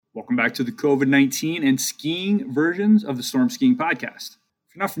Welcome back to the COVID-19 and skiing versions of the Storm Skiing Podcast.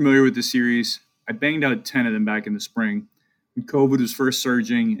 If you're not familiar with this series, I banged out 10 of them back in the spring when COVID was first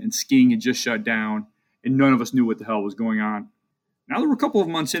surging and skiing had just shut down and none of us knew what the hell was going on. Now that we're a couple of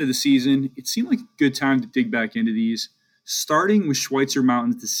months into the season, it seemed like a good time to dig back into these, starting with Schweitzer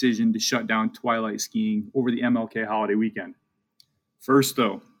Mountain's decision to shut down twilight skiing over the MLK holiday weekend. First,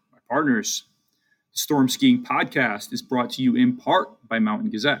 though, my partners. The Storm Skiing Podcast is brought to you in part by Mountain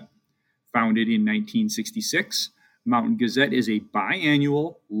Gazette. Founded in 1966, Mountain Gazette is a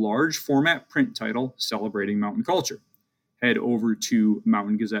biannual, large-format print title celebrating mountain culture. Head over to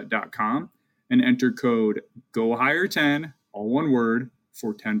mountaingazette.com and enter code GOHIGHER10, all one word,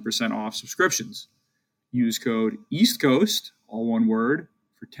 for 10% off subscriptions. Use code EASTCOAST, all one word,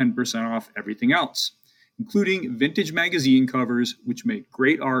 for 10% off everything else, including vintage magazine covers, which make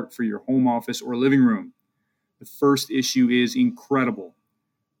great art for your home office or living room. The first issue is incredible.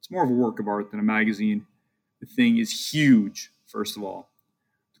 It's more of a work of art than a magazine. The thing is huge, first of all.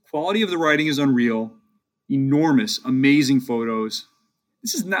 The quality of the writing is unreal. Enormous, amazing photos.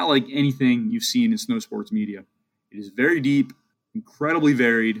 This is not like anything you've seen in snow sports media. It is very deep, incredibly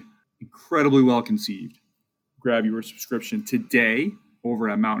varied, incredibly well conceived. Grab your subscription today over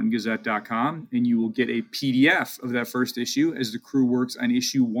at mountaingazette.com, and you will get a PDF of that first issue as the crew works on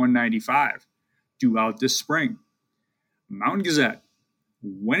issue 195, due out this spring. Mountain Gazette.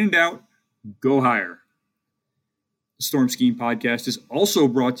 When in doubt, go higher. The Storm Skiing Podcast is also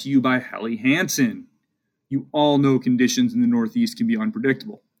brought to you by Helly Hansen. You all know conditions in the Northeast can be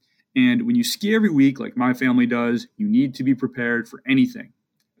unpredictable. And when you ski every week like my family does, you need to be prepared for anything,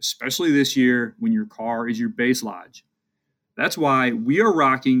 especially this year when your car is your base lodge. That's why we are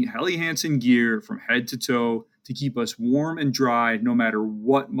rocking Helly Hansen gear from head to toe to keep us warm and dry no matter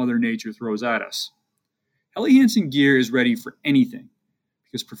what Mother Nature throws at us. Helly Hansen gear is ready for anything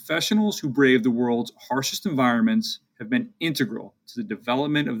because professionals who brave the world's harshest environments have been integral to the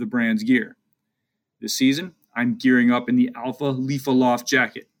development of the brand's gear. This season, I'm gearing up in the Alpha Leafa Loft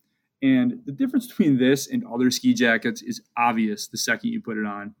jacket, and the difference between this and other ski jackets is obvious the second you put it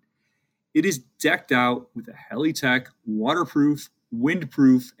on. It is decked out with a Helly-Tech, waterproof,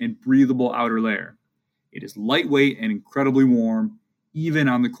 windproof, and breathable outer layer. It is lightweight and incredibly warm, even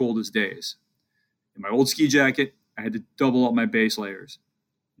on the coldest days. In my old ski jacket, I had to double up my base layers.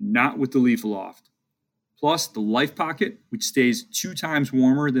 Not with the Leafa Loft. Plus, the Life Pocket, which stays 2 times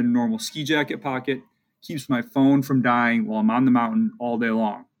warmer than a normal ski jacket pocket, keeps my phone from dying while I'm on the mountain all day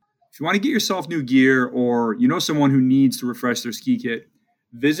long. If you want to get yourself new gear or you know someone who needs to refresh their ski kit,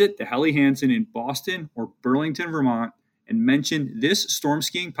 visit the Helly Hansen in Boston or Burlington, Vermont, and mention this Storm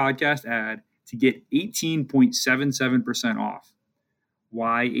Skiing Podcast ad to get 18.77% off.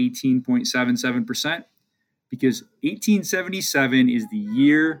 Why 18.77%? Because 1877 is the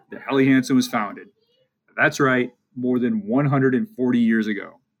year that Helly Hansen was founded. That's right, more than 140 years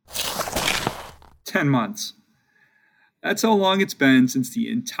ago. 10 months. That's how long it's been since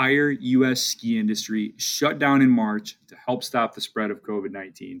the entire U.S. ski industry shut down in March to help stop the spread of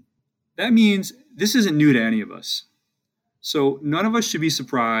COVID-19. That means this isn't new to any of us. So none of us should be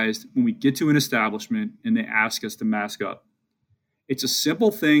surprised when we get to an establishment and they ask us to mask up. It's a simple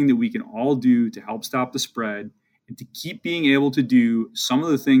thing that we can all do to help stop the spread and to keep being able to do some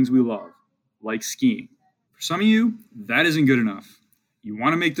of the things we love, like skiing. For some of you, that isn't good enough. You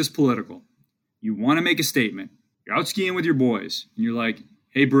want to make this political. You want to make a statement. You're out skiing with your boys, and you're like,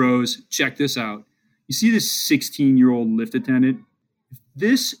 hey, bros, check this out. You see this 16-year-old lift attendant? If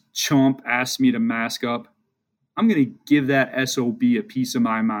this chump asks me to mask up, I'm going to give that SOB a piece of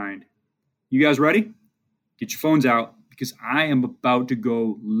my mind. You guys ready? Get your phones out, because I am about to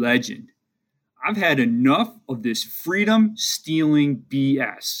go legend. I've had enough of this freedom-stealing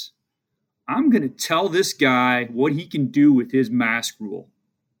BS. I'm going to tell this guy what he can do with his mask rule.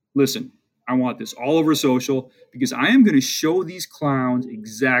 Listen, I want this all over social because I am going to show these clowns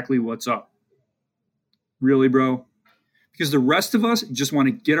exactly what's up. Really, bro? Because the rest of us just want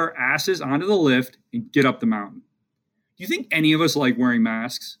to get our asses onto the lift and get up the mountain. Do you think any of us like wearing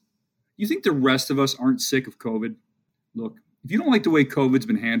masks? Do you think the rest of us aren't sick of COVID? Look, if you don't like the way COVID's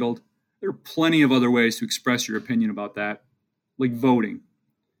been handled, there are plenty of other ways to express your opinion about that, like voting.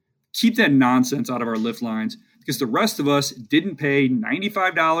 Keep that nonsense out of our lift lines because the rest of us didn't pay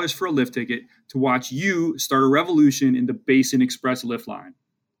 $95 for a lift ticket to watch you start a revolution in the Basin Express lift line.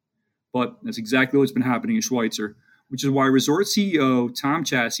 But that's exactly what's been happening in Schweitzer, which is why resort CEO Tom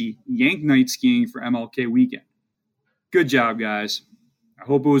Chasse yanked night skiing for MLK weekend. Good job, guys. I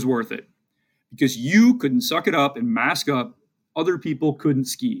hope it was worth it. Because you couldn't suck it up and mask up, other people couldn't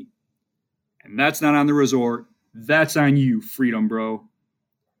ski. And that's not on the resort. That's on you, freedom, bro.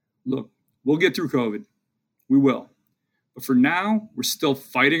 Look, we'll get through COVID. We will. But for now, we're still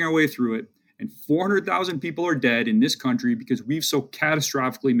fighting our way through it, and 400,000 people are dead in this country because we've so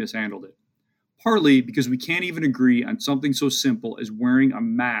catastrophically mishandled it. Partly because we can't even agree on something so simple as wearing a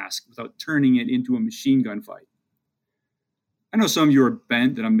mask without turning it into a machine gun fight. I know some of you are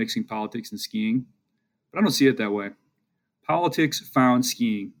bent that I'm mixing politics and skiing, but I don't see it that way. Politics found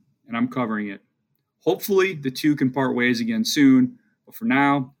skiing, and I'm covering it. Hopefully, the two can part ways again soon, but for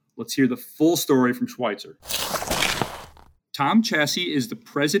now, let's hear the full story from Schweitzer. Tom Chasse is the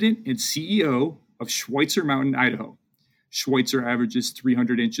president and CEO of Schweitzer Mountain, Idaho. Schweitzer averages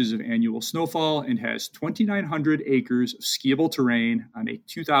 300 inches of annual snowfall and has 2,900 acres of skiable terrain on a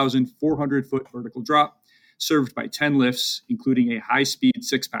 2,400-foot vertical drop, served by 10 lifts, including a high-speed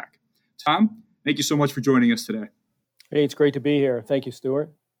six-pack. Tom, thank you so much for joining us today. Hey, it's great to be here. Thank you,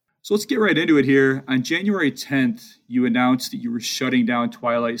 Stuart. So let's get right into it here. On January 10th, you announced that you were shutting down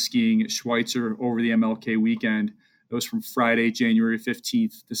twilight skiing at Schweitzer over the MLK weekend. It was from Friday, January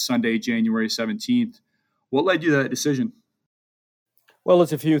 15th to Sunday, January 17th. What led you to that decision? Well,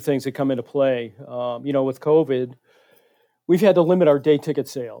 there's a few things that come into play. With COVID, we've had to limit our day ticket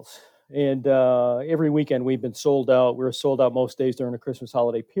sales. And every weekend we've been sold out. We were sold out most days during the Christmas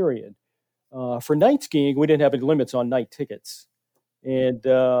holiday period. For night skiing, we didn't have any limits on night tickets. And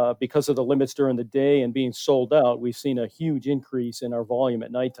because of the limits during the day and being sold out, we've seen a huge increase in our volume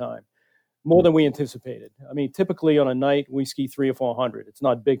at nighttime, more than we anticipated. I mean, typically on a night, we ski 300 or 400. It's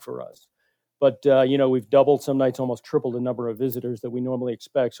not big for us. But, we've doubled, some nights almost tripled the number of visitors that we normally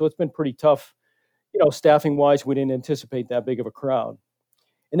expect. So it's been pretty tough. Staffing-wise, we didn't anticipate that big of a crowd.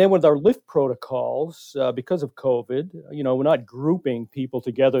 And then with our lift protocols, because of COVID, we're not grouping people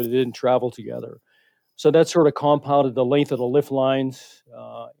together that didn't travel together. So that sort of compounded the length of the lift lines,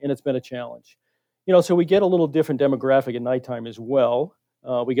 and it's been a challenge. So we get a little different demographic at nighttime as well.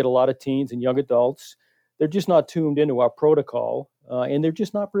 We get a lot of teens and young adults. They're just not tuned into our protocol, and they're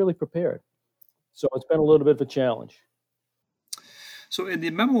just not really prepared. So it's been a little bit of a challenge. So in the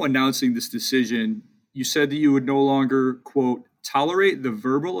memo announcing this decision, you said that you would no longer, quote, tolerate the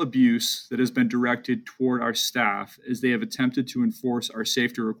verbal abuse that has been directed toward our staff as they have attempted to enforce our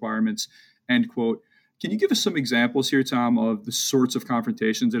safety requirements, end quote. Can you give us some examples here, Tom, of the sorts of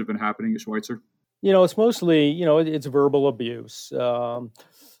confrontations that have been happening at Schweitzer? It's mostly, it's verbal abuse.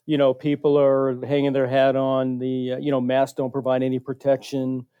 People are hanging their hat on the, masks don't provide any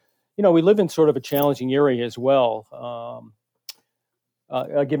protection. We live in sort of a challenging area as well.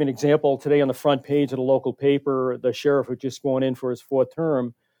 I'll give you an example. Today on the front page of the local paper, the sheriff had just sworn in for his fourth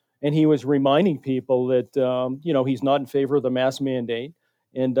term, and he was reminding people that, he's not in favor of the mask mandate,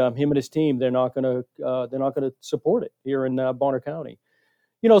 and him and his team, they're not going to support it here in Bonner County.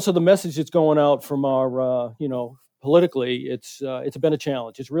 So the message that's going out from our, politically, it's been a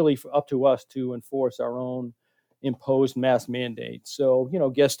challenge. It's really up to us to enforce our own imposed mask mandate. So,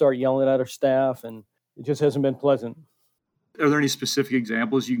 guests start yelling at our staff, and it just hasn't been pleasant. Are there any specific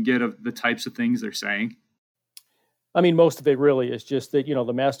examples you can get of the types of things they're saying? I mean, most of it really is just that,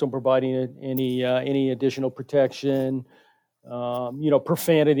 the masks don't provide any additional protection.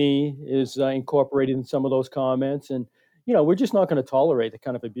 Profanity is incorporated in some of those comments. And, we're just not going to tolerate that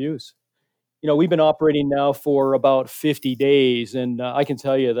kind of abuse. We've been operating now for about 50 days, and I can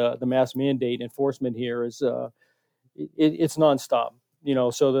tell you the mask mandate enforcement here is it's nonstop.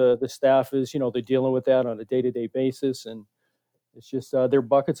 So the staff is, they're dealing with that on a day-to-day basis, and it's just their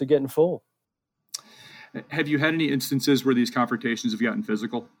buckets are getting full. Have you had any instances where these confrontations have gotten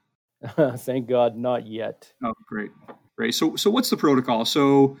physical? Thank God, not yet. Oh, great. So what's the protocol?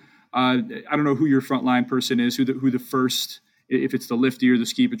 So I don't know who your frontline person is, who the first, if it's the lifty or the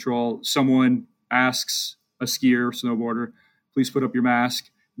ski patrol, someone asks a skier or snowboarder, please put up your mask.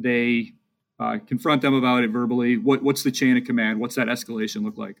 They confront them about it verbally. What's the chain of command? What's that escalation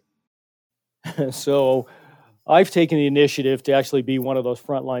look like? So I've taken the initiative to actually be one of those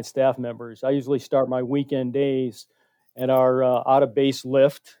frontline staff members. I usually start my weekend days at our out-of-base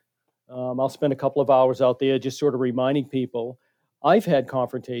lift. I'll spend a couple of hours out there just sort of reminding people. I've had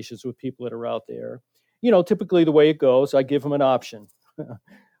confrontations with people that are out there. Typically the way it goes, I give them an option.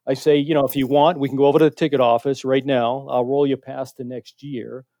 I say, if you want, we can go over to the ticket office right now. I'll roll you past the next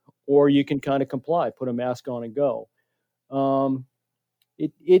year, or you can kind of comply, put a mask on and go.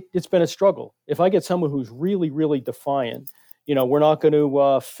 It's been a struggle. If I get someone who's really, really defiant, we're not going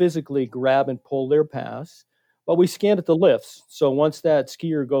to physically grab and pull their pass, but we scan at the lifts. So once that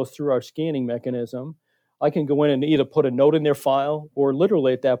skier goes through our scanning mechanism, I can go in and either put a note in their file or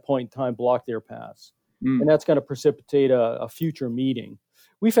literally at that point in time block their pass. And that's going to precipitate a future meeting.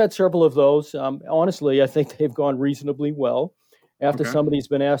 We've had several of those. Honestly, I think they've gone reasonably well. After Okay. somebody's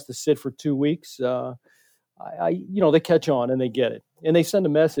been asked to sit for 2 weeks, they catch on and they get it, and they send a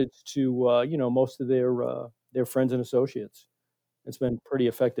message to most of their friends and associates. It's been pretty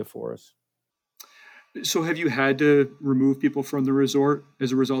effective for us. So have you had to remove people from the resort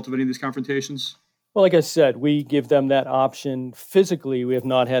as a result of any of these confrontations? Well, like I said, we give them that option. Physically, we have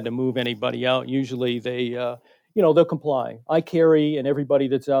not had to move anybody out. Usually they'll comply. I carry, and everybody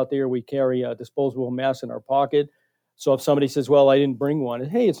that's out there, we carry a disposable mask in our pocket. So if somebody says, well, I didn't bring one,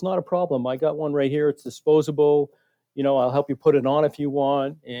 hey, it's not a problem. I got one right here. It's disposable. I'll help you put it on if you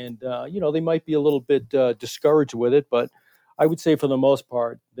want. And, they might be a little bit discouraged with it, but I would say for the most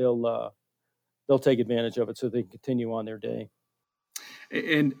part, they'll take advantage of it so they can continue on their day.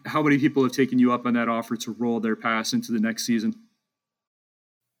 And how many people have taken you up on that offer to roll their pass into the next season?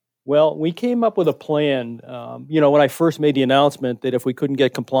 Well, we came up with a plan, when I first made the announcement that if we couldn't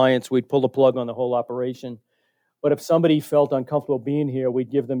get compliance, we'd pull the plug on the whole operation. But if somebody felt uncomfortable being here,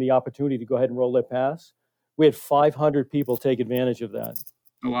 we'd give them the opportunity to go ahead and roll their pass. We had 500 people take advantage of that.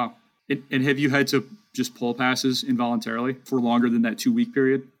 Oh, wow. And have you had to just pull passes involuntarily for longer than that 2-week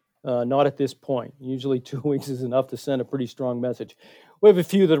period? Not at this point. Usually 2 weeks is enough to send a pretty strong message. We have a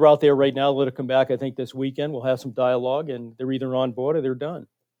few that are out there right now. Let it come back, I think, this weekend. We'll have some dialogue, and they're either on board or they're done.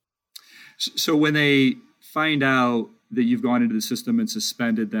 So when they find out that you've gone into the system and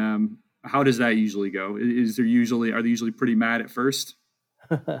suspended them, how does that usually go? Are they usually pretty mad at first?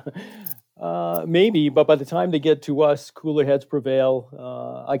 Maybe, but by the time they get to us, cooler heads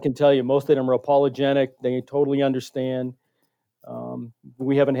prevail. I can tell you, most of them are apologetic. They totally understand.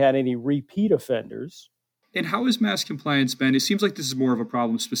 We haven't had any repeat offenders. And how has mask compliance been? It seems like this is more of a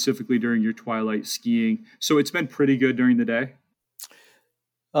problem specifically during your twilight skiing. So it's been pretty good during the day?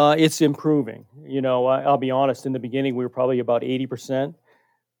 It's improving. I'll be honest, in the beginning, we were probably about 80%.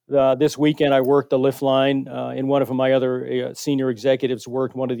 This weekend, I worked the lift line, and one of my other senior executives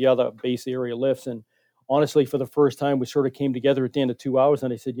worked one of the other base area lifts. And honestly, for the first time, we sort of came together at the end of 2 hours,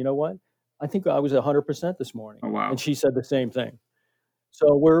 and I said, you know what? I think I was 100% this morning. Oh, wow. And she said the same thing.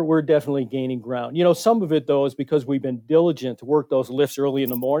 So we're definitely gaining ground. Some of it, though, is because we've been diligent to work those lifts early in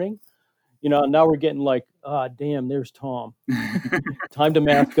the morning. Now we're getting like, damn, there's Tom. Time to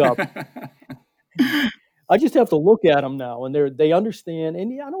mask up. I just have to look at them now, and they understand.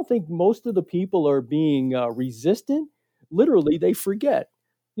 And I don't think most of the people are being resistant. Literally, they forget.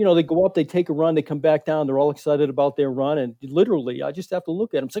 They go up, they take a run, they come back down, they're all excited about their run, and literally, I just have to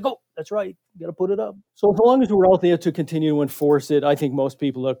look at them. It's like, oh, that's right, you got to put it up. So as long as we're out there to continue to enforce it, I think most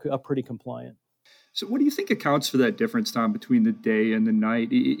people are pretty compliant. So what do you think accounts for that difference, Tom, between the day and the night?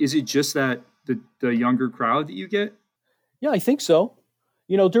 Is it just that the younger crowd that you get? Yeah, I think so.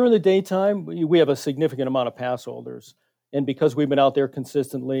 During the daytime, we have a significant amount of pass holders. And because we've been out there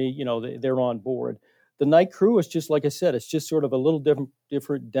consistently, they're on board. The night crew is just, like I said, it's just sort of a little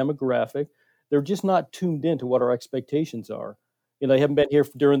different demographic. They're just not tuned into what our expectations are. They haven't been here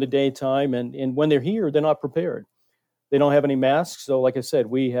during the daytime, and when they're here, they're not prepared. They don't have any masks. So like I said,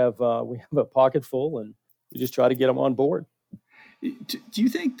 we have a pocket full, and we just try to get them on board. Do you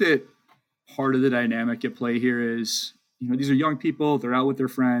think that part of the dynamic at play here is, these are young people, they're out with their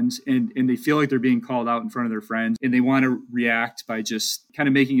friends, and they feel like they're being called out in front of their friends, and they want to react by just kind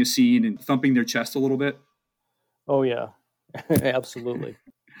of making a scene and thumping their chest a little bit? Oh, yeah, absolutely.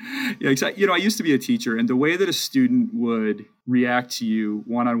 Yeah, exactly. I used to be a teacher, and the way that a student would react to you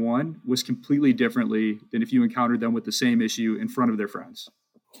one-on-one was completely differently than if you encountered them with the same issue in front of their friends.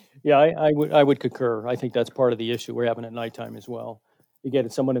 Yeah, I would concur. I think that's part of the issue we're having at nighttime as well. You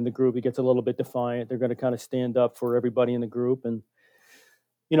get someone in the group who gets a little bit defiant. They're going to kind of stand up for everybody in the group. And,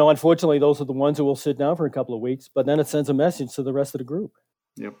 unfortunately, those are the ones who will sit down for a couple of weeks, but then it sends a message to the rest of the group.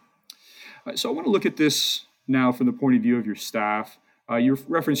 Yep. So I want to look at this now from the point of view of your staff. You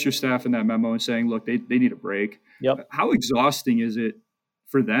referenced your staff in that memo and saying, look, they need a break. Yep. How exhausting is it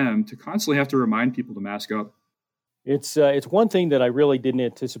for them to constantly have to remind people to mask up? It's one thing that I really didn't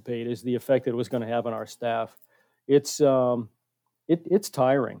anticipate is the effect that it was going to have on our staff. It's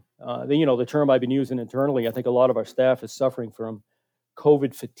tiring. The term I've been using internally, I think a lot of our staff is suffering from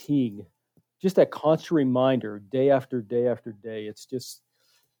COVID fatigue. Just that constant reminder, day after day after day. It's just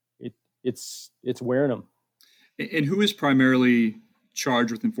it's wearing them. And who is primarily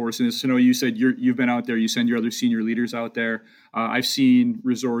charged with enforcing this? I know you said you've been out there. You send your other senior leaders out there. I've seen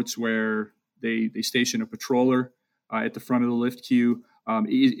resorts where they station a patroller at the front of the lift queue.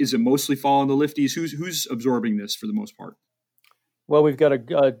 Is it mostly fall on the lifties? Who's absorbing this for the most part? Well, we've got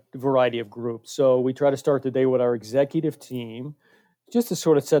a variety of groups. So we try to start the day with our executive team just to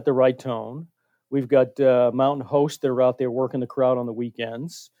sort of set the right tone. We've got mountain hosts that are out there working the crowd on the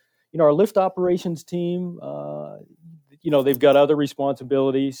weekends. Our lift operations team, they've got other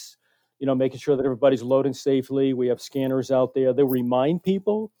responsibilities, making sure that everybody's loading safely. We have scanners out there. They'll remind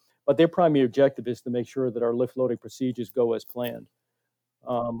people, but their primary objective is to make sure that our lift loading procedures go as planned.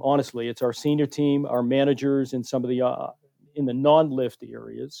 Honestly, it's our senior team, our managers in some of the in the non-lift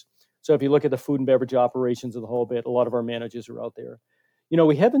areas. So if you look at the food and beverage operations of the whole bit, a lot of our managers are out there.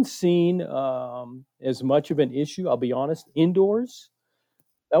 We haven't seen as much of an issue, I'll be honest, indoors.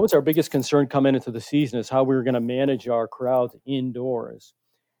 That was our biggest concern coming into the season, is how we were going to manage our crowds indoors.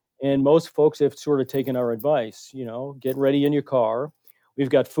 And most folks have sort of taken our advice, get ready in your car. We've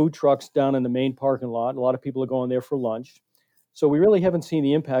got food trucks down in the main parking lot. A lot of people are going there for lunch. So we really haven't seen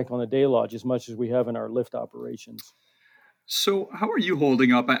the impact on the day lodge as much as we have in our lift operations. So how are you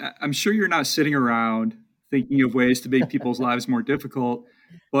holding up? I'm sure you're not sitting around thinking of ways to make people's lives more difficult.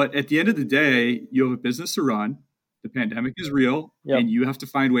 But at the end of the day, you have a business to run. The pandemic is real, and you have to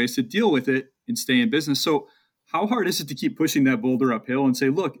find ways to deal with it and stay in business. So how hard is it to keep pushing that boulder uphill and say,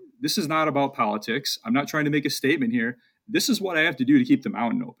 look, this is not about politics. I'm not trying to make a statement here. This is what I have to do to keep the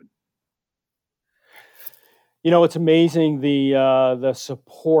mountain open. It's amazing the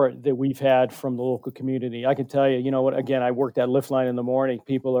support that we've had from the local community. I can tell you, again, I worked at Liftline in the morning.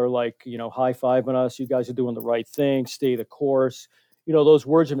 People are like, high-fiving us. You guys are doing the right thing. Stay the course. Those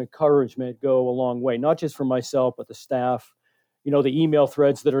words of encouragement go a long way, not just for myself, but the staff. The email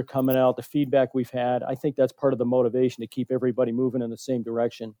threads that are coming out, the feedback we've had. I think that's part of the motivation to keep everybody moving in the same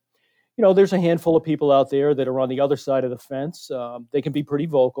direction. There's a handful of people out there that are on the other side of the fence. They can be pretty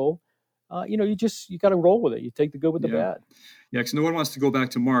vocal. You got to roll with it. You take the good with the bad. Yeah, because no one wants to go back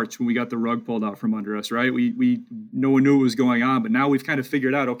to March when we got the rug pulled out from under us, right? No one knew what was going on, but now we've kind of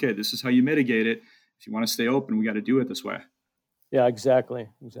figured out, okay, this is how you mitigate it. If you want to stay open, we got to do it this way. Yeah, exactly.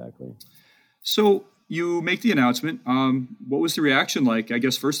 So you make the announcement. What was the reaction like, I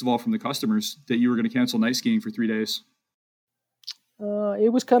guess, first of all, from the customers that you were going to cancel night skiing for 3 days?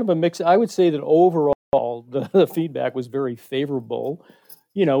 It was kind of a mix. I would say that overall, the feedback was very favorable.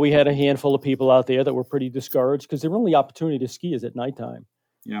 We had a handful of people out there that were pretty discouraged because their only opportunity to ski is at nighttime.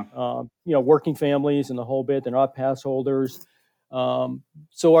 Yeah. Working families and the whole bit, they're not pass holders.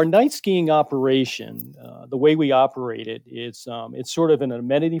 So our night skiing operation, the way we operate it, it's sort of an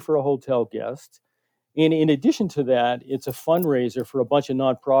amenity for a hotel guest. And in addition to that, it's a fundraiser for a bunch of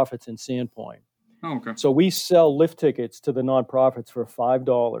nonprofits in Sandpoint. Oh, okay. So we sell lift tickets to the nonprofits for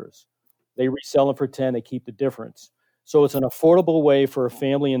 $5. They resell them for $10. They keep the difference. So it's an affordable way for a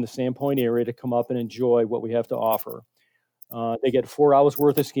family in the Sandpoint area to come up and enjoy what we have to offer. They get 4 hours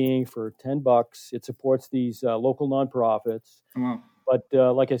worth of skiing for $10. It supports these local nonprofits. Oh, wow.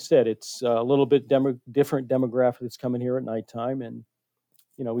 But like I said, it's a little bit different demographic that's coming here at nighttime, and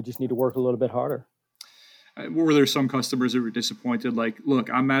we just need to work a little bit harder. Were there some customers that were disappointed? Like, look,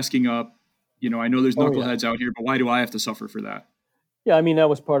 I'm masking up. I know there's knuckleheads out here, but why do I have to suffer for that? Yeah, I mean, that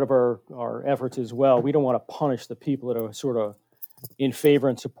was part of our efforts as well. We don't want to punish the people that are sort of in favor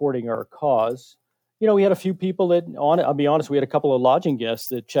and supporting our cause. We had a few people that, I'll be honest, we had a couple of lodging guests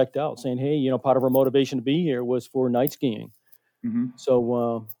that checked out saying, hey, part of our motivation to be here was for night skiing. Mm-hmm.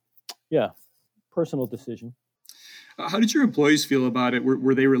 So, personal decision. How did your employees feel about it?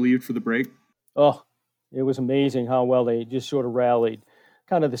 Were they relieved for the break? Oh, it was amazing how well they just sort of rallied.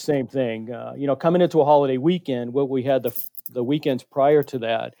 Kind of the same thing. Coming into a holiday weekend, what we had the weekends prior to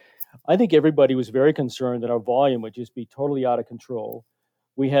that, I think everybody was very concerned that our volume would just be totally out of control.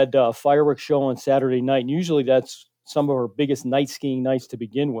 We had a fireworks show on Saturday night, and usually that's some of our biggest night skiing nights to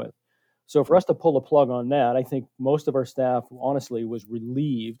begin with. So for us to pull the plug on that, I think most of our staff, honestly, was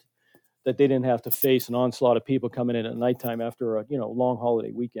relieved that they didn't have to face an onslaught of people coming in at nighttime after long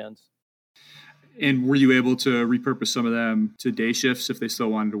holiday weekends. And were you able to repurpose some of them to day shifts if they still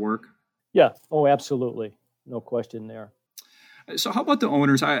wanted to work? Yeah. Oh, absolutely. No question there. So how about the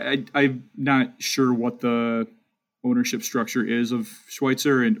owners? I'm not sure what the ownership structure is of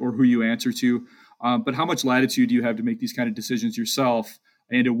Schweitzer or who you answer to, but how much latitude do you have to make these kind of decisions yourself?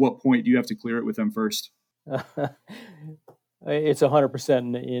 And at what point do you have to clear it with them first? It's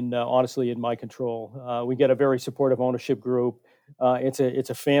 100% honestly in my control. We get a very supportive ownership group. It's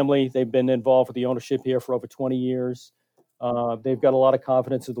a family. They've been involved with the ownership here for over 20 years. They've got a lot of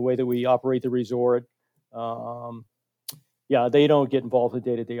confidence in the way that we operate the resort. They don't get involved in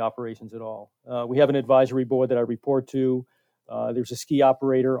day-to-day operations at all. We have an advisory board that I report to. There's a ski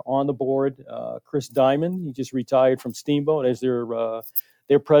operator on the board, Chris Diamond. He just retired from Steamboat as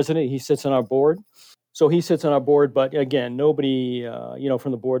their president. He sits on our board. So he sits on our board, but again, nobody,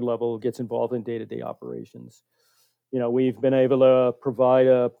 from the board level gets involved in day-to-day operations. We've been able to provide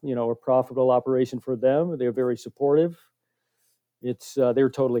a profitable operation for them. They're very supportive. They're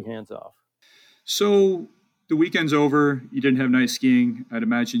totally hands off. So the weekend's over. You didn't have night skiing. I'd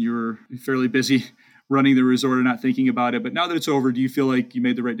imagine you were fairly busy running the resort and not thinking about it. But now that it's over, do you feel like you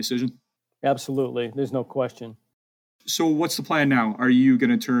made the right decision? Absolutely. There's no question. So what's the plan now? Are you going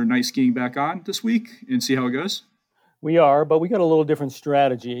to turn night skiing back on this week and see how it goes? We are, but we got a little different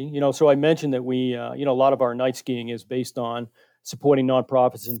strategy. So I mentioned that we, a lot of our night skiing is based on supporting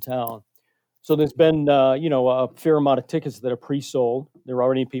nonprofits in town. So there's been, a fair amount of tickets that are pre-sold. They're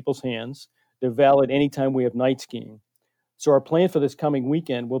already in people's hands. They're valid anytime we have night skiing. So our plan for this coming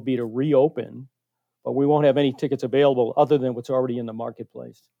weekend will be to reopen, but we won't have any tickets available other than what's already in the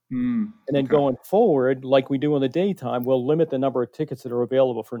marketplace. And then going forward, like we do in the daytime, we'll limit the number of tickets that are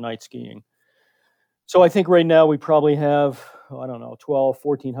available for night skiing. So I think right now we probably have,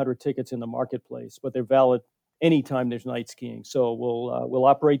 1,400 tickets in the marketplace, but they're valid anytime there's night skiing. So we'll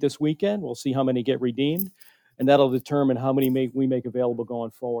operate this weekend. We'll see how many get redeemed, and that'll determine how many we make available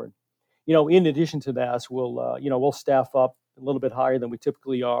going forward. In addition to that, we'll staff up a little bit higher than we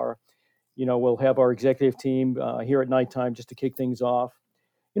typically are. We'll have our executive team here at nighttime just to kick things off.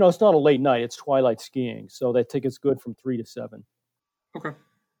 It's not a late night; it's twilight skiing, so that ticket's good from 3 to 7. Okay.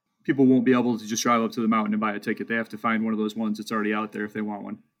 People won't be able to just drive up to the mountain and buy a ticket. They have to find one of those ones that's already out there if they want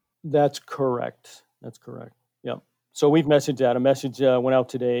one. That's correct. Yeah. So we've messaged that. A message went out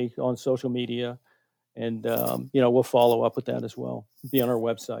today on social media, and we'll follow up with that as well. It'll be on our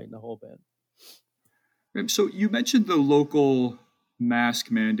website and the whole bit. So you mentioned the local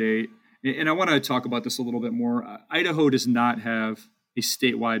mask mandate, and I want to talk about this a little bit more. Idaho does not have a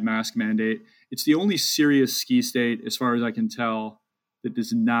statewide mask mandate. It's the only serious ski state, as far as I can tell, that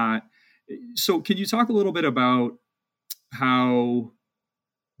does not. So can you talk a little bit about how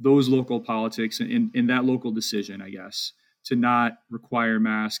those local politics and that local decision, I guess, to not require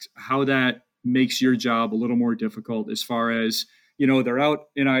masks, how that makes your job a little more difficult as far as, they're out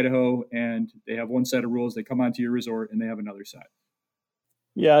in Idaho and they have one set of rules, they come onto your resort and they have another set.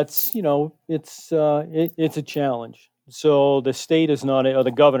 Yeah, it's a challenge. So the state is not, or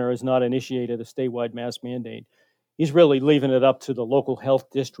the governor has not initiated a statewide mask mandate. He's really leaving it up to the local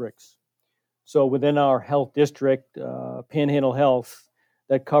health districts. So within our health district, Panhandle Health,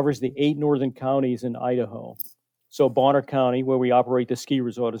 that covers the 8 northern counties in Idaho. So Bonner County, where we operate the ski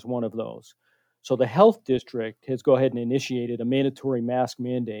resort, is one of those. So the health district has go ahead and initiated a mandatory mask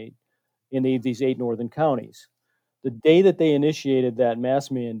mandate in these 8 northern counties. The day that they initiated that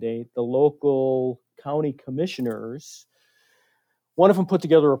mask mandate, the local county commissioners, one of them put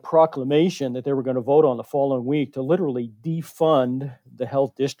together a proclamation that they were going to vote on the following week to literally defund the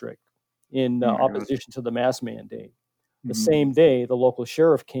health district in opposition to the mask mandate. The same day, the local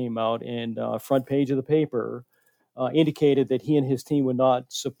sheriff came out and front page of the paper indicated that he and his team would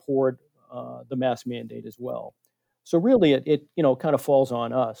not support the mask mandate as well. So really, it kind of falls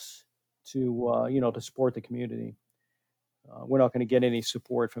on us to support the community. We're not going to get any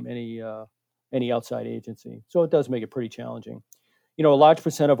support from any outside agency, so it does make it pretty challenging. A large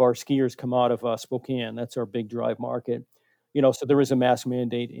percent of our skiers come out of Spokane. That's our big drive market. So there is a mask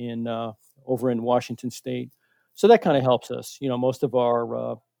mandate over in Washington State. So that kind of helps us. Most of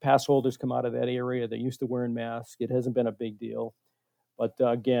our pass holders come out of that area. They're used to wearing masks. It hasn't been a big deal. But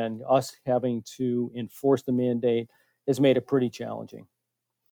again, us having to enforce the mandate has made it pretty challenging.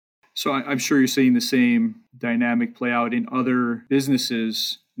 So I'm sure you're seeing the same dynamic play out in other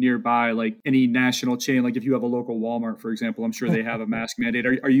businesses nearby, like any national chain. Like if you have a local Walmart, for example, I'm sure they have a mask mandate.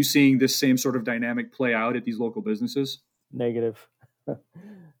 Are you seeing this same sort of dynamic play out at these local businesses? Negative.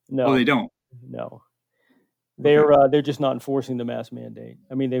 No. Oh, they don't? No. They're just not enforcing the mask mandate.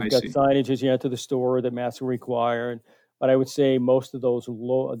 I mean, they've got signage as you enter the store that masks are required, but I would say most of those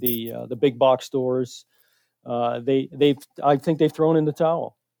the big box stores, I think they've thrown in the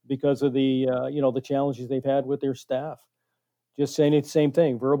towel because of the challenges they've had with their staff. Just saying it's the same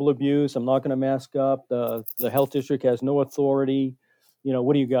thing, verbal abuse. I'm not going to mask up. The health district has no authority.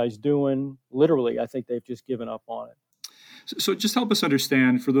 What are you guys doing? Literally, I think they've just given up on it. So just help us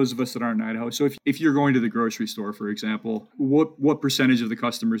understand, for those of us that aren't in Idaho, so if you're going to the grocery store, for example, what percentage of the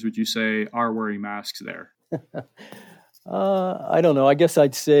customers would you say are wearing masks there? I don't know. I guess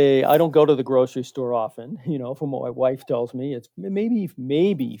I'd say I don't go to the grocery store often. From what my wife tells me, it's maybe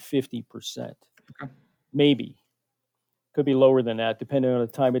 50%. Okay. Maybe. Could be lower than that, depending on the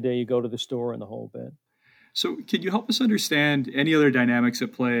time of day you go to the store and the whole bit. So can you help us understand any other dynamics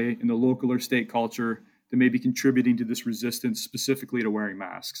at play in the local or state culture that may be contributing to this resistance specifically to wearing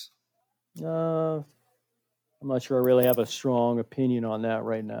masks? I'm not sure I really have a strong opinion on that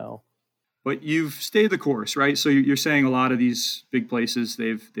right now. But you've stayed the course, right? So you're saying a lot of these big places,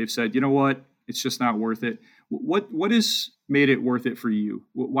 they've said, you know what, it's just not worth it. What has made it worth it for you?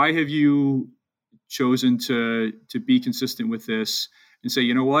 Why have you chosen to be consistent with this and say,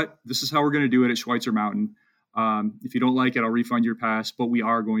 you know what, this is how we're going to do it at Schweitzer Mountain. If you don't like it, I'll refund your pass, but we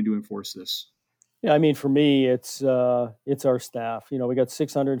are going to enforce this. Yeah, I mean, for me, it's our staff. We got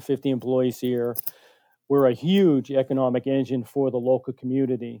 650 employees here. We're a huge economic engine for the local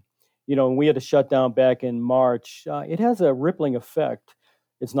community. And we had to shut down back in March. It has a rippling effect.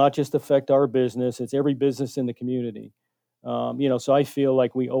 It's not just affect our business; it's every business in the community. So I feel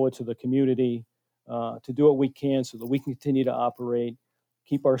like we owe it to the community to do what we can so that we can continue to operate,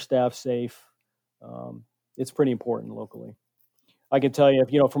 keep our staff safe. It's pretty important locally. I can tell you,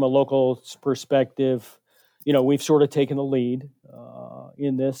 from a local perspective, we've sort of taken the lead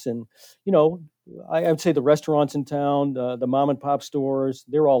in this, and I would say the restaurants in town, the mom and pop stores,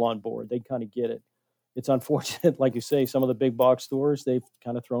 they're all on board. They kind of get it. It's unfortunate, like you say, some of the big box stores, they've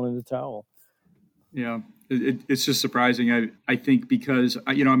kind of thrown in the towel. Yeah, it's just surprising. I think because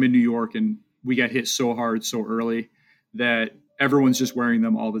I'm in New York and we got hit so hard so early that everyone's just wearing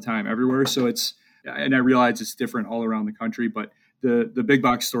them all the time everywhere. So and I realize it's different all around the country, but the big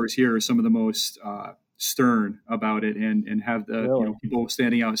box stores here are some of the most stern about it and have the Really? People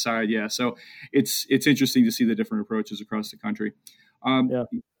standing outside. Yeah, so it's interesting to see the different approaches across the country. Yeah.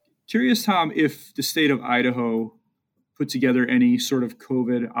 Curious, Tom, if the state of Idaho put together any sort of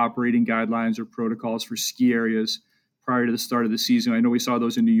COVID operating guidelines or protocols for ski areas prior to the start of the season. I know we saw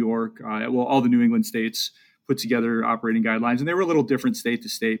those in New York. All the New England states put together operating guidelines, and they were a little different state to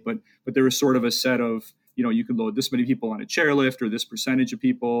state, but there was sort of a set of, you can load this many people on a chairlift or this percentage of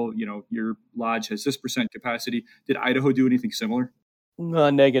people, your lodge has this percent capacity. Did Idaho do anything similar?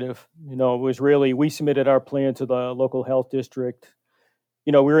 Negative. It was really, we submitted our plan to the local health district.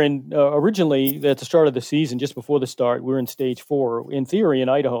 We were in originally at the start of the season, just before the start, we were in stage 4. In theory, in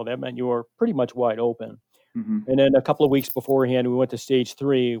Idaho, that meant you were pretty much wide open. Mm-hmm. And then a couple of weeks beforehand, we went to stage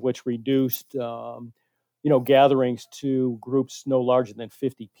 3, which reduced, gatherings to groups no larger than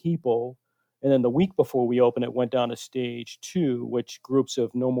 50 people. And then the week before we opened, it went down to stage 2, which groups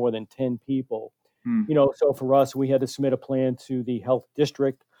of no more than 10 people. So for us, we had to submit a plan to the health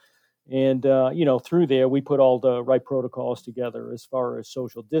district. And, through there, we put all the right protocols together as far as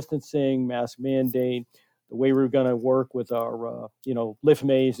social distancing, mask mandate, the way we were going to work with our, lift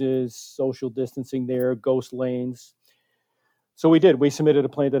mazes, social distancing there, ghost lanes. So we did. We submitted a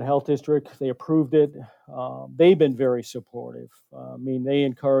plan to the health district. They approved it. They've been very supportive. They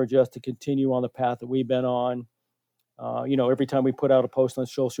encourage us to continue on the path that we've been on. Every time we put out a post on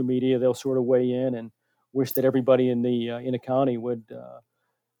social media, they'll sort of weigh in and wish that everybody in the county would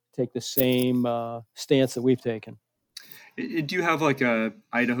take the same stance that we've taken. Do you have like a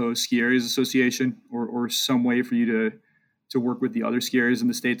Idaho Ski Areas Association or some way for you to work with the other ski areas in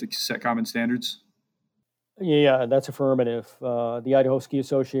the state to set common standards? Yeah, that's affirmative. The Idaho Ski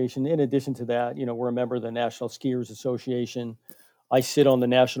Association, in addition to that, we're a member of the National Skiers Association. I sit on the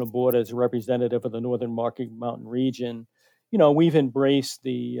national board as a representative of the Northern Rocky Mountain region. We've embraced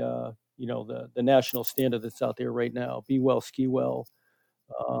the national standard that's out there right now, be well, ski well.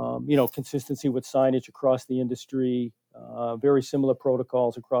 Consistency with signage across the industry, very similar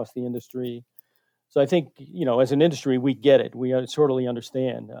protocols across the industry. So I think, as an industry, we get it. We totally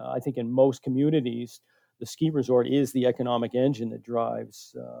understand. I think in most communities, the ski resort is the economic engine that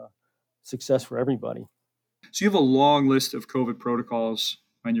drives success for everybody. So you have a long list of COVID protocols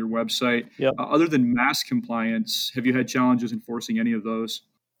on your website. Yep. Other than mask compliance, have you had challenges enforcing any of those?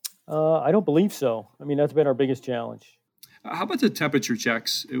 I don't believe so. That's been our biggest challenge. How about the temperature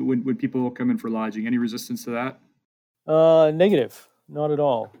checks when people come in for lodging? Any resistance to that? Negative, not at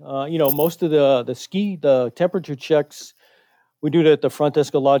all. Most of the temperature checks, we do it at the front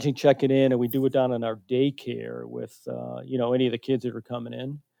desk of lodging, check it in, and we do it down in our daycare with, any of the kids that are coming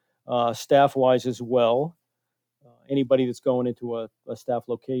in, staff-wise as well. Anybody that's going into a staff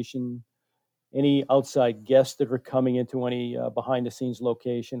location, any outside guests that are coming into any behind-the-scenes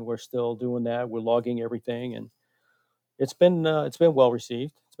location, we're still doing that. We're logging everything, and it's been well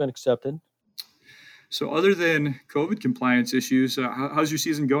received. It's been accepted. So other than COVID compliance issues, how's your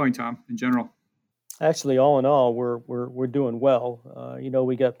season going, Tom, in general? Actually, all in all, we're doing well.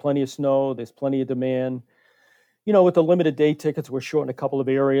 We got plenty of snow. There's plenty of demand. With the limited day tickets, we're short in a couple of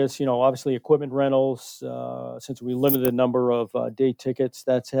areas. Obviously equipment rentals, since we limited the number of day tickets,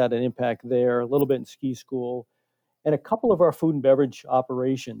 that's had an impact there, a little bit in ski school, and a couple of our food and beverage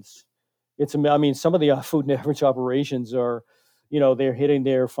operations. Some of the food and beverage operations are, they're hitting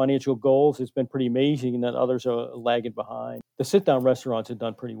their financial goals. It's been pretty amazing, and then others are lagging behind. The sit-down restaurants have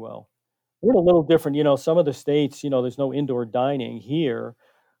done pretty well. We're a little different. Some of the states, there's no indoor dining. Here,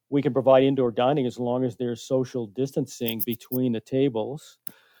 we can provide indoor dining as long as there's social distancing between the tables.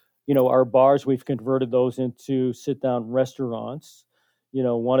 Our bars, we've converted those into sit-down restaurants.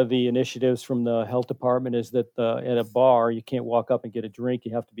 One of the initiatives from the health department is that at a bar, you can't walk up and get a drink.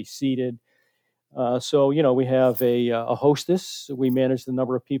 You have to be seated. So we have a hostess. We manage the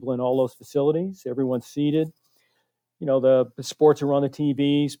number of people in all those facilities. Everyone's seated. The sports are on the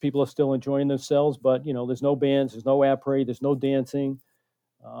TVs. People are still enjoying themselves, but, there's no bands, there's no apres, there's no dancing.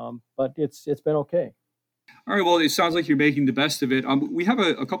 But it's been okay. All right. Well, it sounds like you're making the best of it. We have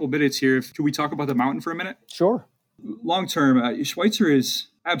a couple minutes here. Can we talk about the mountain for a minute? Sure. Long term, Schweitzer is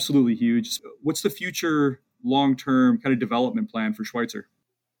absolutely huge. What's the future long-term kind of development plan for Schweitzer?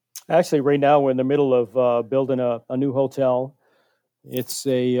 Actually, right now we're in the middle of building a new hotel. It's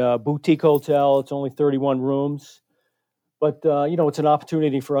a boutique hotel. It's only 31 rooms. But, it's an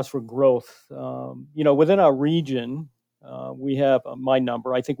opportunity for us for growth. Within our region, we have my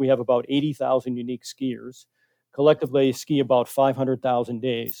number. I think we have about 80,000 unique skiers. Collectively, ski about 500,000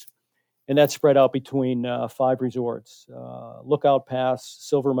 days. And that's spread out between 5 resorts: Lookout Pass,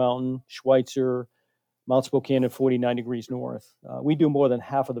 Silver Mountain, Schweitzer, Mount Spokane, and 49 Degrees North. We do more than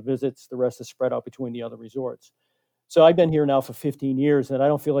half of the visits. The rest is spread out between the other resorts. So I've been here now for 15 years, and I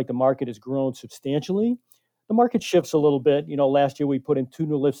don't feel like the market has grown substantially. The market shifts a little bit. Last year we put in 2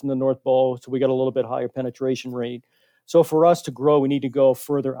 new lifts in the North Bow, so we got a little bit higher penetration rate. So for us to grow, we need to go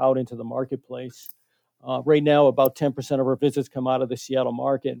further out into the marketplace. Right now, about 10% of our visits come out of the Seattle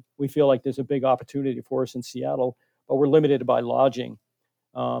market. We feel like there's a big opportunity for us in Seattle, but we're limited by lodging.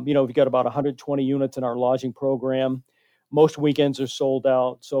 We've got about 120 units in our lodging program. Most weekends are sold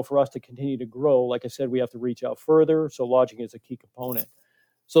out. So for us to continue to grow, like I said, we have to reach out further. So lodging is a key component.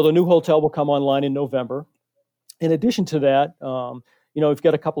 So the new hotel will come online in November. In addition to that, we've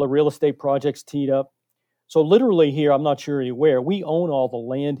got a couple of real estate projects teed up. So literally here, I'm not sure you're aware, we own all the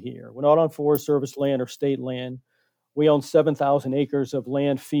land here. We're not on Forest Service land or state land. We own 7,000 acres of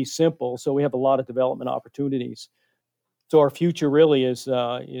land fee simple. So we have a lot of development opportunities. So our future really is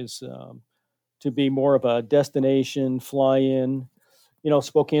to be more of a destination, fly in.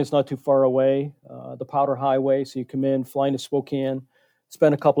 Spokane's not too far away, the Powder Highway. So you come in, fly into Spokane,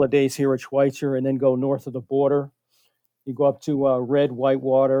 spend a couple of days here at Schweitzer, and then go north of the border. You go up to Red,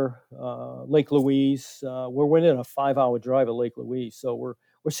 Whitewater, Lake Louise. We're within a 5-hour drive of Lake Louise. So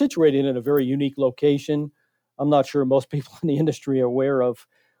we're situated in a very unique location. I'm not sure most people in the industry are aware of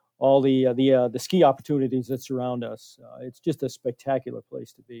all the ski opportunities that surround us. It's just a spectacular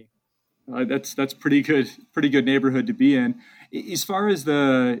place to be. That's pretty good neighborhood to be in. As far as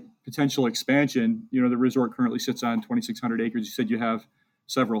the potential expansion, the resort currently sits on 2,600 acres. You said you have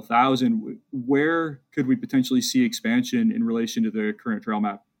several thousand. Where could we potentially see expansion in relation to the current trail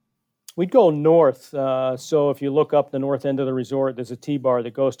map? We'd go north. So if you look up the north end of the resort, there's a T-bar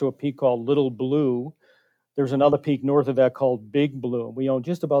that goes to a peak called Little Blue. There's another peak north of that called Big Blue. We own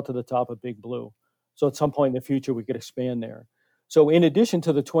just about to the top of Big Blue. So at some point in the future, we could expand there. So in addition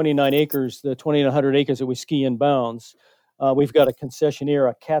to the 2,900 acres that we ski in bounds, we've got a concessionaire,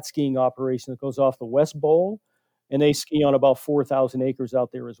 a cat skiing operation that goes off the West Bowl, and they ski on about 4,000 acres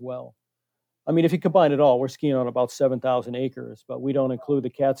out there as well. I mean, if you combine it all, we're skiing on about 7,000 acres, but we don't include the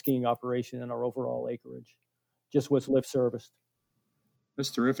cat skiing operation in our overall acreage, just what's lift serviced. That's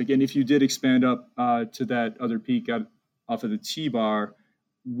terrific. And if you did expand up to that other peak off of the T-bar,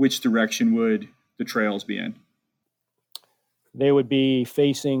 which direction would the trails be in? They would be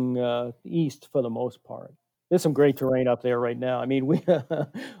facing east for the most part. There's some great terrain up there right now. I mean, we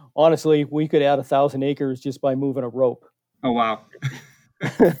honestly, we could add 1,000 acres just by moving a rope. Oh, wow.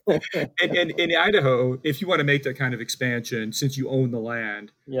 and in Idaho, if you want to make that kind of expansion, since you own the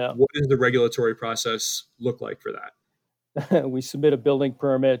land, what does the regulatory process look like for that? We submit a building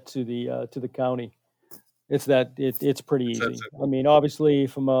permit to the county. It's pretty easy. I mean, obviously,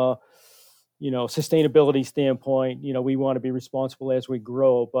 from a sustainability standpoint, we want to be responsible as we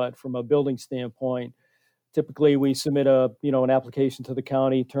grow. But from a building standpoint, typically we submit an application to the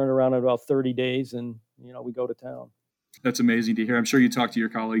county, turn around in about 30 days, and we go to town. That's amazing to hear. I'm sure you talk to your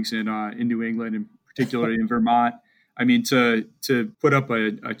colleagues in New England, and particularly in Vermont. I mean, to put up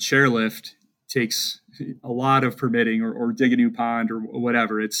a chairlift takes a lot of permitting or dig a new pond or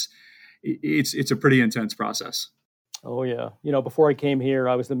whatever. It's a pretty intense process. Oh, yeah. Before I came here,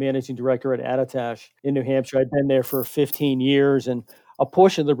 I was the managing director at Attitash in New Hampshire. I'd been there for 15 years, and a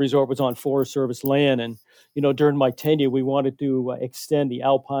portion of the resort was on Forest Service land. And, during my tenure, we wanted to extend the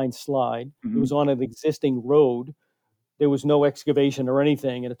Alpine Slide. Mm-hmm. It was on an existing road. There was no excavation or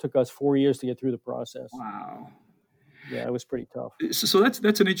anything, and it took us 4 years to get through the process. Wow. Yeah, it was pretty tough. So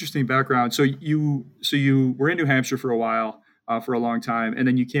that's an interesting background. So you were in New Hampshire for a while, for a long time, and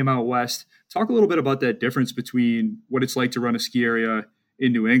then you came out west. Talk a little bit about that difference between what it's like to run a ski area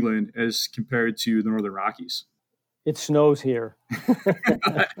in New England as compared to the Northern Rockies. It snows here.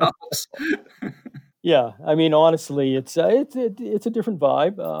 That helps. Yeah, I mean, honestly, it's a different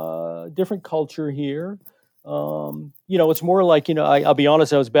vibe, different culture here. It's more like, I'll be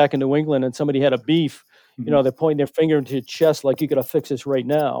honest, I was back in New England and somebody had a beef. They're pointing their finger into your chest like, you got to fix this right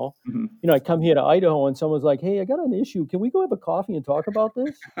now. Mm-hmm. I come here to Idaho and someone's like, hey, I got an issue. Can we go have a coffee and talk about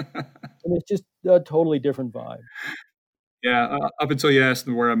this? And it's just a totally different vibe. Yeah, up until you ask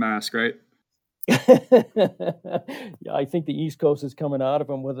them to wear a mask, right? Yeah, I think the East Coast is coming out of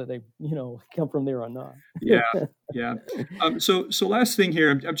them, whether they, come from there or not. Yeah. So last thing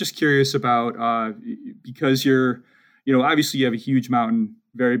here, I'm just curious about, because you're, obviously you have a huge mountain,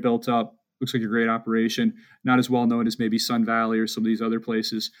 very built up, looks like a great operation, not as well known as maybe Sun Valley or some of these other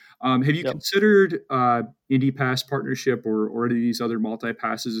places. Have you considered Indy Pass partnership or any of these other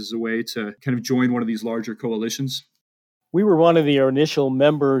multi-passes as a way to kind of join one of these larger coalitions? We were one of the initial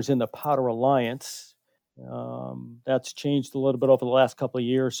members in the Powder Alliance. That's changed a little bit over the last couple of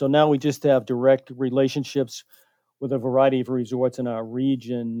years. So now we just have direct relationships with a variety of resorts in our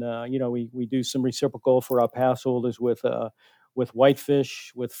region. We do some reciprocal for our pass holders with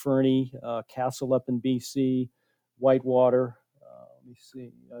Whitefish, with Fernie, Castle up in BC, Whitewater,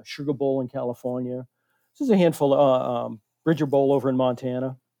 Sugar Bowl in California. This is a handful, Bridger Bowl over in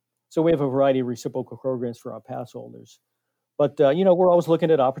Montana. So we have a variety of reciprocal programs for our pass holders. But, we're always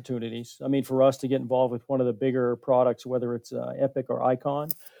looking at opportunities. I mean, for us to get involved with one of the bigger products, whether it's Epic or Icon,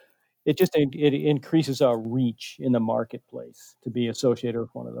 it increases our reach in the marketplace to be associated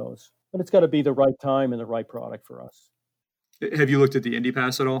with one of those. But it's got to be the right time and the right product for us. Have you looked at the Indy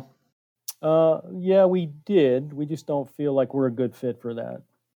Pass at all? Yeah, we did. We just don't feel like we're a good fit for that.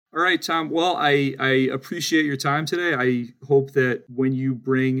 All right, Tom. Well, I appreciate your time today. I hope that when you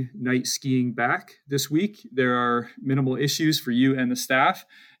bring night skiing back this week, there are minimal issues for you and the staff,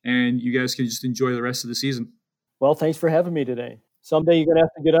 and you guys can just enjoy the rest of the season. Well, thanks for having me today. Someday you're going to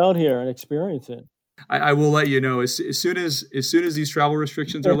have to get out here and experience it. I will let you know as soon as these travel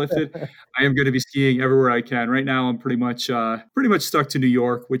restrictions are lifted. I am going to be skiing everywhere I can. Right now, I'm pretty much stuck to New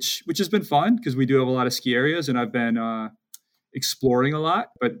York, which has been fun because we do have a lot of ski areas, and I've been exploring a lot.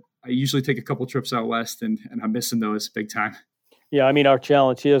 But I usually take a couple trips out west, and I'm missing those big time. Yeah, I mean, our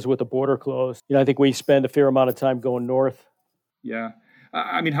challenge is with the border closed. I think we spend a fair amount of time going north. Yeah,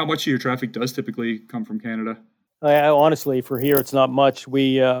 I mean, how much of your traffic does typically come from Canada? Honestly, for here, it's not much.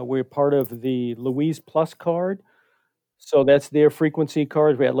 We're part of the Louise Plus card. So that's their frequency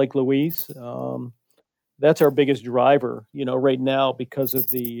card. We're at Lake Louise. That's our biggest driver, right now because of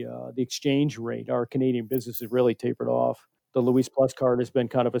the exchange rate. Our Canadian business has really tapered off. The Louise Plus card has been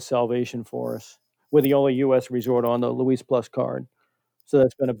kind of a salvation for us. We're the only U.S. resort on the Louise Plus card. So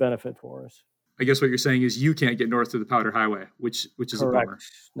that's been a benefit for us. I guess what you're saying is you can't get north of the Powder Highway, which is correct.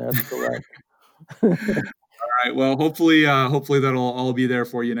 A bummer. That's correct. All right. Well, hopefully that'll all be there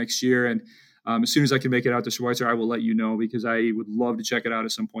for you next year. And as soon as I can make it out to Schweitzer, I will let you know because I would love to check it out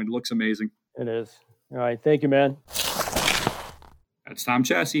at some point. It looks amazing. It is. All right. Thank you, man. That's Tom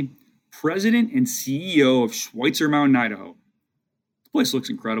Chasse, President and CEO of Schweitzer Mountain, Idaho. The place looks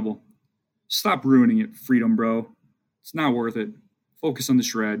incredible. Stop ruining it, Freedom Bro. It's not worth it. Focus on the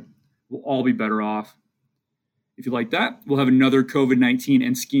shred. We'll all be better off. If you like that, we'll have another COVID-19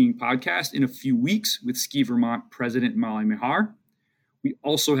 and skiing podcast in a few weeks with Ski Vermont President Molly Mihar. We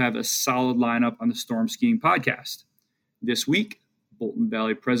also have a solid lineup on the Storm Skiing podcast. This week, Bolton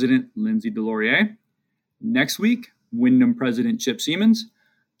Valley President Lindsay Delorier. Next week, Wyndham President Chip Siemens.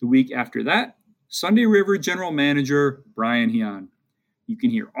 The week after that, Sunday River General Manager Brian Heon. You can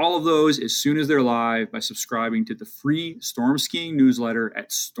hear all of those as soon as they're live by subscribing to the free Storm Skiing newsletter at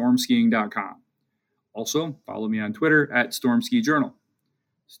stormskiing.com. Also, follow me on Twitter at StormSkiJournal.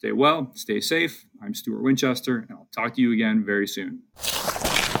 Stay well, stay safe. I'm Stuart Winchester, and I'll talk to you again very soon.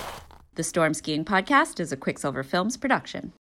 The Storm Skiing Podcast is a Quicksilver Films production.